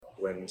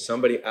when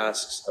somebody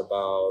asks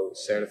about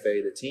Santa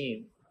Fe, the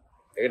team,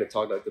 they got to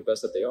talk like the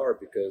best that they are,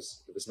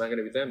 because if it's not going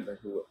to be them, then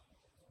who will?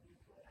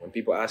 When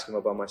people ask me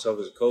about myself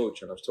as a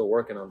coach, and I'm still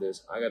working on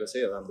this, I got to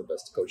say that I'm the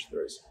best coach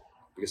there is.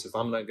 Because if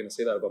I'm not going to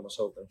say that about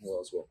myself, then who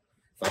else will?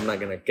 If I'm not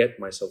going to get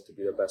myself to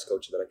be the best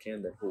coach that I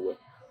can, then who will?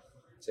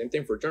 Same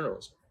thing for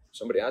journalism. If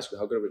somebody asks you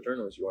how good of a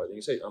journalist you are, then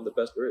you say, I'm the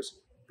best there is.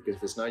 Because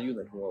if it's not you,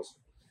 then who else?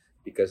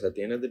 Because at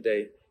the end of the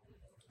day,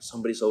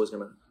 somebody's always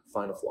going to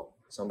find a flaw.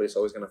 Somebody's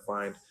always going to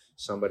find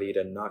somebody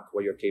to knock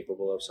what you're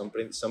capable of.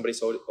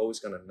 Somebody's always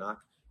going to knock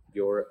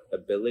your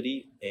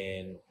ability,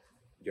 and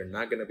you're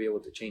not going to be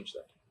able to change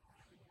that.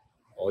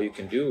 All you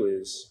can do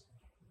is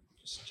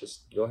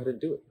just go ahead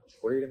and do it.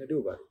 What are you going to do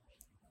about it?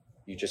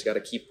 You just got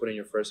to keep putting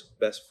your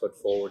best foot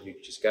forward. You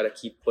just got to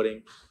keep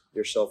putting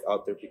yourself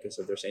out there, because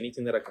if there's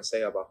anything that I can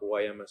say about who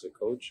I am as a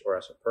coach or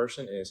as a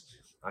person, is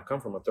I come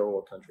from a third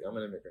world country. I'm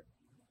an immigrant.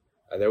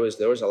 There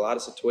was a lot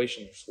of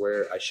situations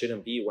where I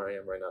shouldn't be where I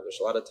am right now. There's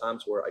a lot of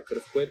times where I could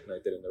have quit and I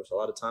didn't. There was a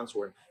lot of times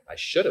where I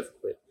should have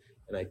quit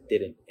and I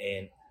didn't.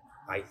 And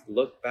I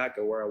look back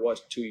at where I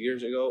was 2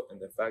 years ago, and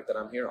the fact that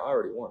I'm here, I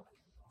already won.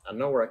 I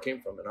know where I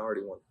came from, and I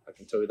already won. I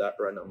can tell you that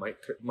right now.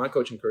 My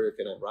coaching career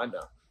can end right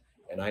now.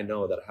 And I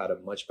know that I had a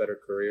much better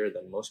career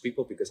than most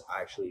people because I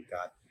actually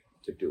got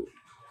to do it.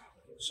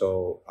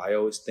 So I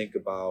always think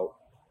about,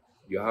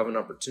 you have an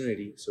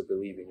opportunity, so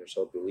believe in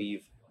yourself.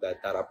 Believe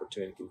that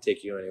opportunity can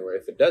take you anywhere.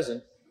 If it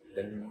doesn't,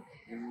 then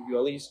you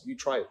at least you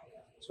try it.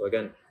 So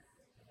again,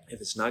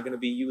 if it's not going to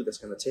be you that's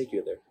going to take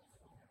you there,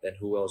 then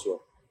who else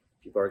will?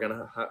 People are going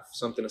to have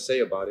something to say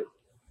about it,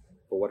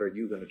 but what are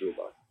you going to do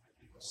about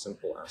it?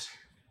 Simple as.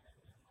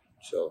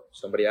 So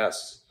somebody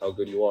asks how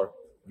good you are,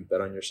 you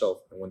bet on yourself.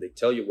 And when they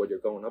tell you what you're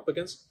going up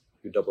against,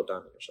 you double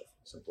down on yourself.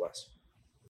 Simple as.